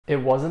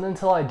It wasn't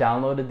until I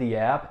downloaded the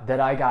app that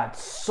I got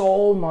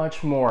so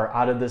much more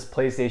out of this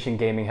PlayStation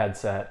gaming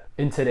headset.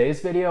 In today's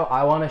video,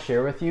 I want to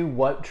share with you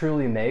what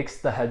truly makes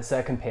the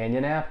Headset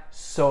Companion app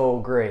so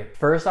great.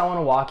 First, I want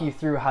to walk you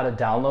through how to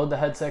download the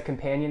Headset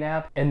Companion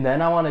app, and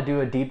then I want to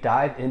do a deep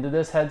dive into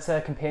this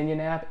Headset Companion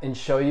app and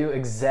show you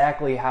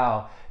exactly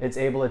how it's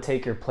able to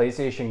take your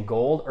PlayStation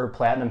Gold or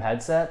Platinum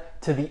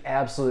headset to the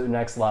absolute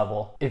next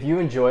level. If you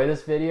enjoy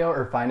this video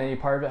or find any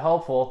part of it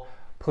helpful,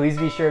 please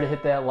be sure to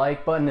hit that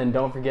like button and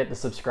don't forget to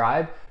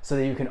subscribe so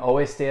that you can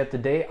always stay up to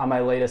date on my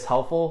latest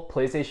helpful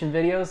PlayStation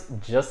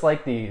videos just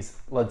like these.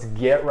 Let's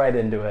get right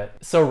into it.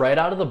 So right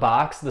out of the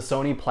box, the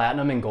Sony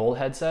Platinum and Gold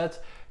headsets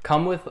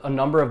come with a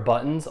number of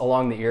buttons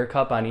along the ear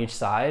cup on each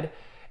side,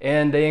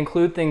 and they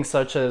include things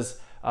such as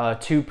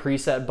 2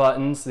 preset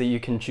buttons that you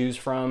can choose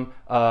from,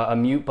 a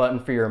mute button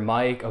for your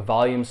mic, a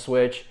volume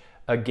switch,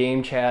 a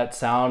game chat,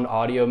 sound,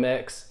 audio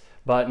mix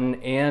button,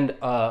 and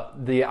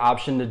the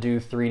option to do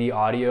 3D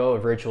audio or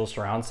virtual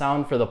surround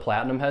sound for the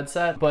Platinum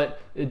headset,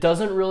 but it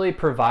doesn't really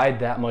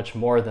provide that much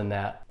more than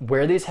that.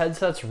 Where these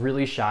headsets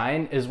really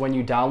shine is when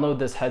you download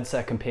this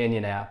Headset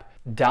Companion app.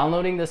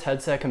 Downloading this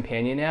Headset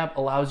Companion app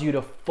allows you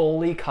to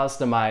fully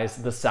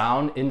customize the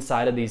sound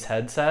inside of these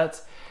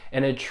headsets,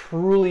 and it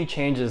truly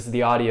changes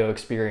the audio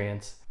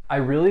experience. I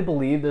really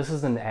believe this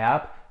is an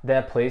app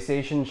that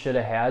PlayStation should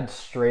have had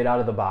straight out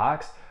of the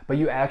box, but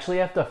you actually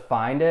have to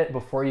find it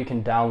before you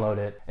can download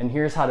it. And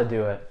here's how to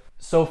do it.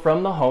 So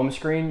from the home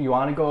screen, you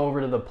want to go over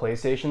to the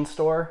PlayStation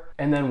Store.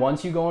 And then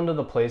once you go into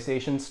the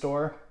PlayStation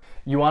Store,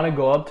 you want to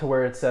go up to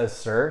where it says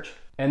search.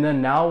 And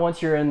then now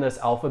once you're in this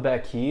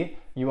alphabet key,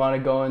 you want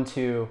to go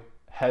into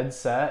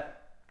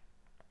headset.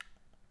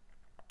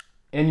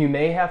 And you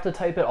may have to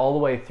type it all the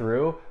way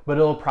through, but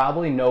it'll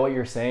probably know what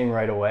you're saying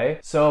right away.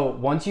 So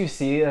once you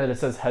see that it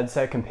says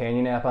Headset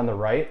Companion app on the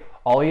right,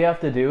 all you have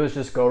to do is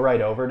just go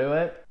right over to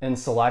it and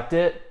select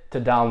it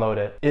to download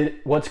it.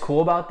 What's cool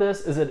about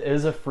this is it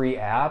is a free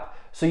app,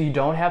 so you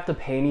don't have to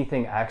pay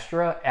anything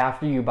extra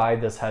after you buy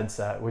this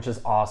headset, which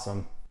is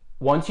awesome.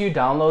 Once you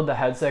download the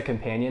Headset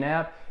Companion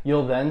app,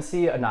 you'll then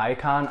see an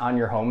icon on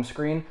your home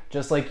screen,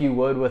 just like you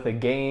would with a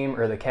game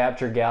or the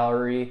capture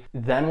gallery.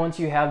 Then once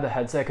you have the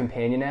Headset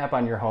Companion app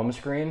on your home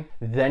screen,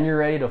 then you're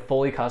ready to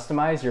fully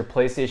customize your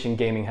PlayStation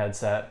gaming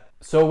headset.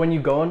 So when you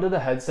go into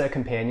the Headset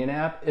Companion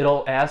app,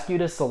 it'll ask you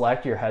to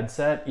select your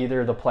headset,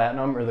 either the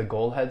Platinum or the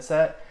Gold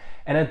headset.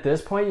 And at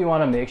this point, you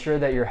want to make sure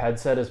that your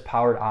headset is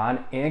powered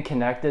on and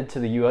connected to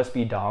the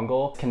USB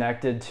dongle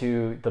connected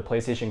to the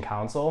PlayStation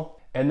console.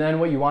 And then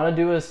what you want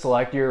to do is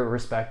select your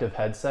respective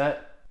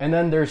headset. And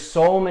then there's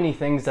so many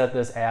things that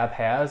this app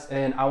has,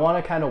 and I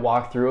want to kind of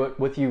walk through it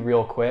with you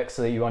real quick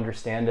so that you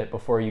understand it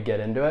before you get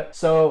into it.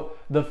 So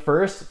the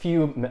first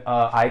few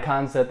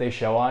icons that they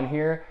show on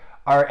here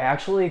are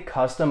actually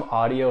custom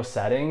audio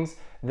settings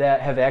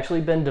that have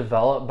actually been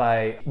developed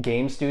by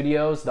game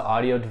studios, the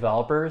audio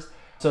developers,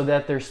 so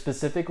that they're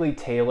specifically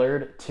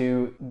tailored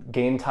to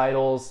game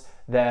titles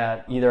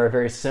that either are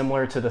very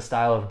similar to the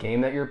style of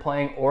game that you're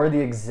playing or the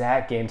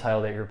exact game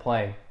title that you're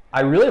playing. I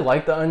really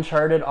like the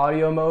Uncharted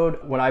audio mode.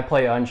 When I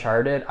play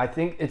Uncharted, I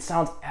think it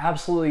sounds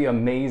absolutely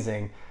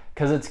amazing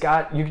because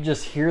you can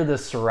just hear the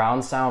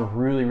surround sound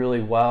really,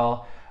 really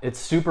well. It's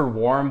super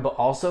warm, but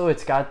also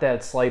it's got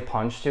that slight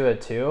punch to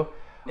it too.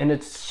 And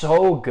it's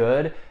so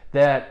good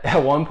that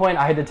at one point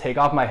I had to take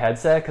off my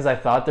headset because I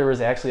thought there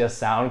was actually a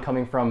sound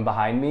coming from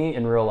behind me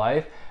in real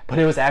life, but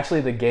it was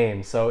actually the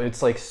game. So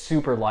it's like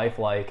super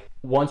lifelike.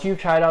 Once you've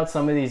tried out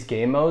some of these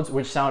game modes,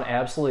 which sound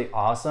absolutely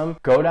awesome,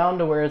 go down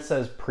to where it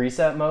says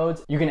preset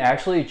modes. You can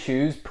actually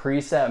choose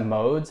preset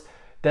modes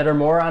that are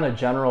more on a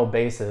general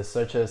basis,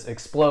 such as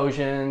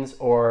explosions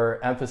or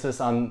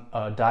emphasis on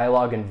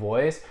dialogue and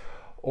voice.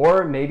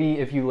 Or maybe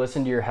if you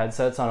listen to your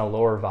headsets on a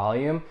lower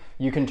volume,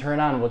 you can turn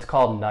on what's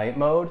called night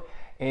mode,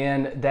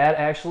 and that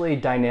actually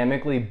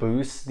dynamically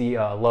boosts the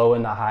low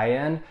and the high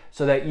end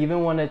so that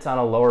even when it's on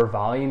a lower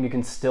volume, you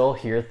can still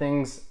hear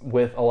things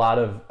with a lot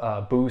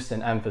of boost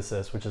and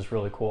emphasis, which is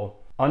really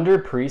cool. Under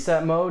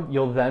preset mode,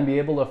 you'll then be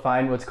able to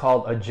find what's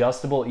called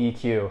adjustable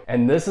EQ,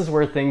 and this is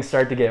where things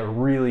start to get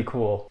really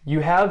cool. You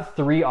have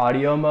 3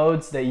 audio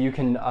modes that you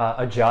can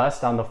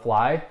adjust on the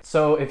fly.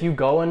 So if you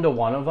go into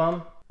one of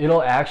them,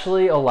 it'll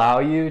actually allow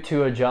you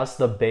to adjust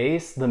the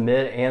bass, the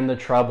mid, and the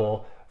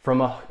treble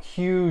from a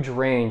huge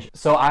range.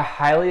 So I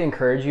highly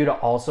encourage you to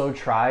also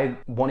try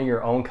one of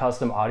your own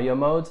custom audio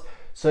modes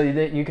so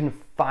that you can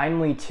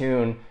finely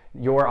tune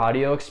your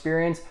audio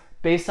experience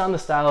based on the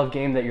style of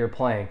game that you're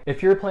playing.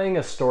 If you're playing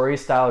a story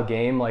style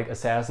game like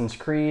Assassin's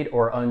Creed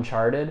or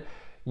Uncharted,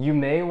 you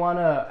may want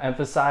to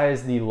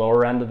emphasize the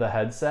lower end of the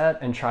headset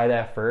and try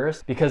that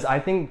first, because I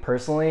think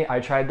personally I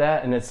tried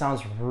that and it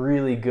sounds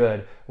really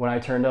good when I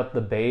turned up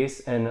the bass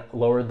and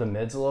lowered the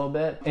mids a little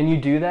bit. And you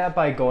do that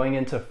by going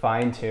into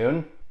fine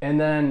tune, and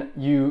then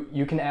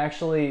you can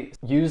actually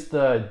use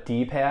the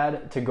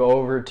D-pad to go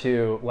over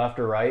to left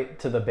or right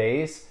to the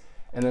bass,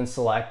 and then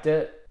select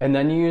it. And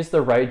then you use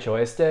the right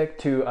joystick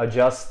to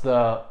adjust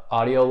the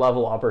audio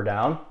level up or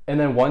down. And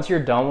then once you're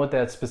done with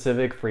that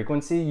specific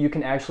frequency, you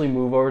can actually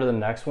move over to the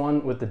next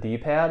one with the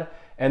D-pad.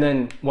 And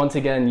then once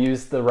again,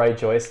 use the right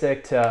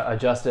joystick to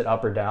adjust it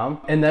up or down.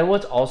 And then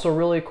what's also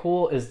really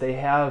cool is they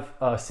have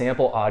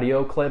sample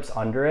audio clips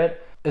under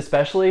it.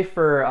 Especially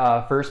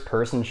for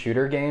first-person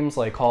shooter games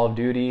like Call of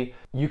Duty,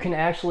 you can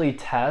actually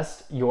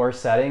test your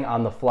setting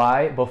on the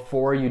fly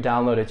before you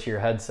download it to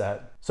your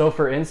headset. So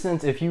for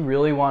instance, if you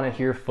really want to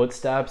hear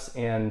footsteps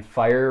and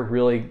fire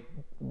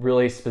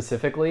really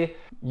specifically,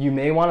 you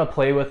may want to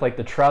play with like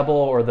the treble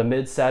or the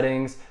mid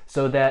settings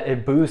so that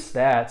it boosts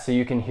that so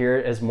you can hear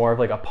it as more of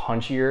like a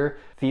punchier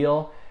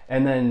feel,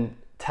 and then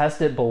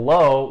test it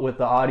below with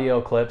the audio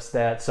clips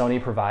that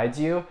Sony provides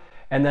you,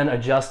 and then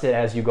adjust it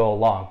as you go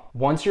along.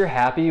 Once you're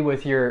happy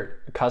with your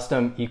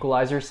custom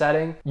equalizer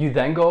setting, you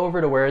then go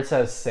over to where it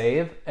says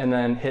save and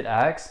then hit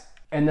X,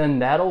 and then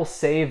that'll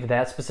save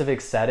that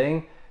specific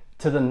setting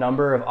to the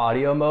number of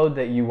audio mode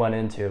that you went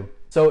into.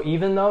 So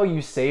even though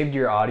you saved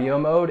your audio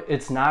mode,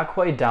 it's not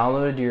quite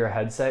downloaded to your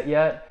headset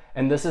yet,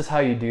 and this is how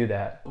you do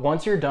that.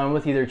 Once you're done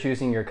with either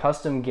choosing your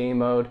custom game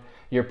mode,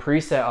 your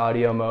preset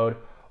audio mode,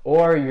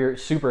 or your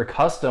super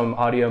custom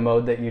audio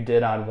mode that you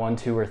did on 1,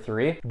 2, or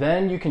 3,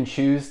 then you can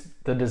choose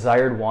the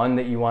desired one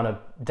that you want to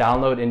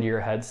download into your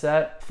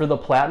headset. For the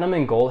Platinum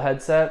and Gold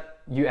headset,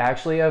 you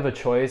actually have a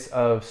choice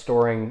of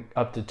storing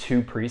up to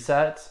 2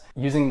 presets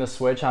using the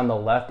switch on the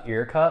left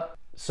ear cup.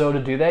 So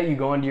to do that, you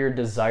go into your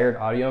desired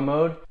audio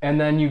mode,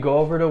 and then you go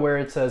over to where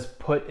it says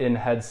put in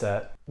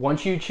headset.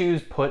 Once you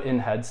choose put in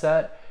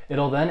headset,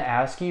 it'll then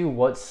ask you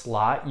what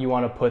slot you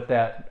want to put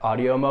that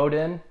audio mode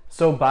in.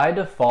 So by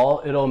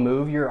default, it'll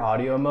move your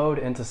audio mode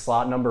into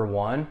slot number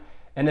 1.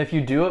 And if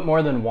you do it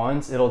more than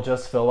once, it'll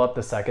just fill up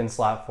the second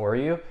slot for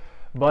you.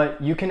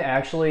 But you can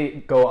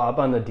actually go up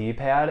on the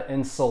D-pad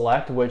and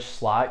select which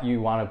slot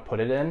you want to put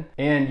it in.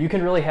 And you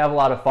can really have a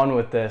lot of fun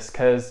with this,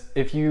 because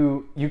if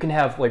you can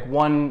have like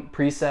one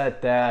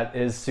preset that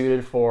is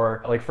suited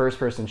for like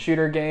first-person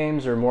shooter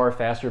games or more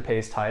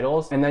faster-paced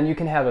titles, and then you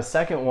can have a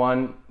second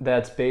one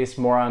that's based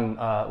more on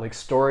like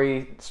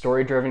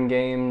story-driven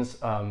games,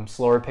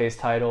 slower-paced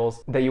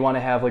titles that you want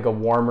to have like a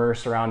warmer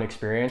surround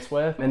experience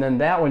with. And then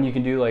that one you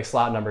can do like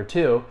slot number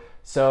 2.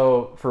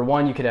 So for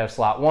one, you could have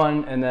slot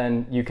 1, and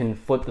then you can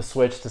flip the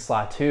switch to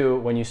slot 2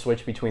 when you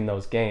switch between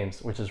those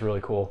games, which is really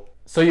cool.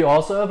 So you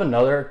also have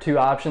another 2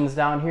 options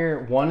down here.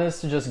 One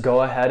is to just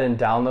go ahead and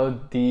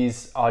download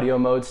these audio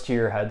modes to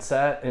your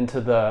headset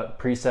into the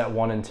preset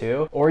 1 and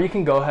 2, or you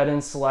can go ahead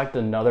and select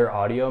another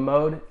audio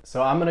mode.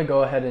 So I'm gonna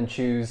go ahead and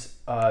choose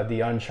the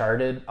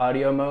Uncharted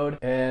audio mode,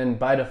 and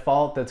by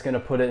default, that's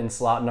gonna put it in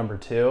slot number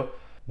 2.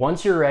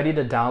 Once you're ready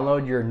to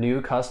download your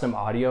new custom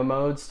audio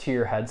modes to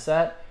your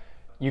headset,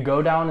 you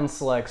go down and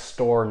select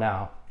Store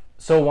Now.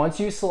 So once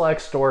you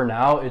select Store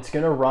Now, it's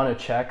gonna run a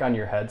check on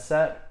your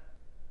headset,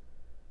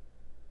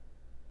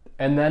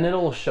 and then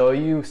it'll show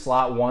you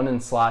slot 1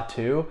 and slot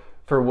 2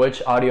 for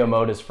which audio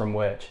mode is from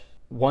which.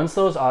 Once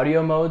those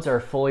audio modes are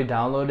fully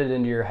downloaded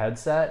into your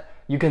headset,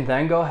 you can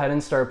then go ahead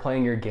and start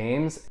playing your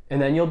games,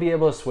 and then you'll be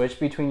able to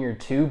switch between your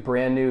 2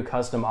 brand new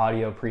custom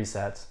audio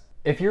presets.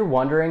 If you're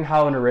wondering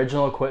how an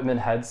original equipment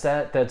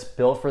headset that's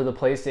built for the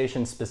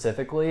PlayStation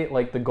specifically,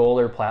 like the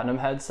Gold or Platinum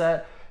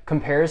headset,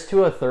 compares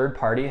to a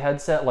third-party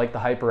headset like the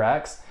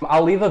HyperX,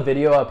 I'll leave a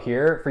video up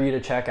here for you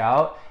to check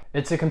out.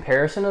 It's a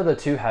comparison of the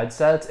 2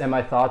 headsets and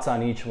my thoughts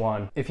on each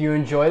one. If you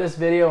enjoy this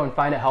video and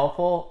find it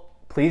helpful,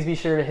 please be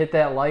sure to hit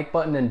that like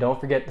button and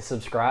don't forget to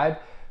subscribe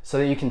so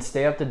that you can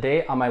stay up to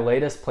date on my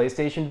latest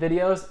PlayStation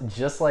videos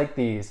just like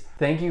these.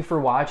 Thank you for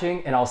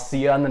watching, and I'll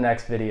see you on the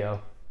next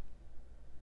video.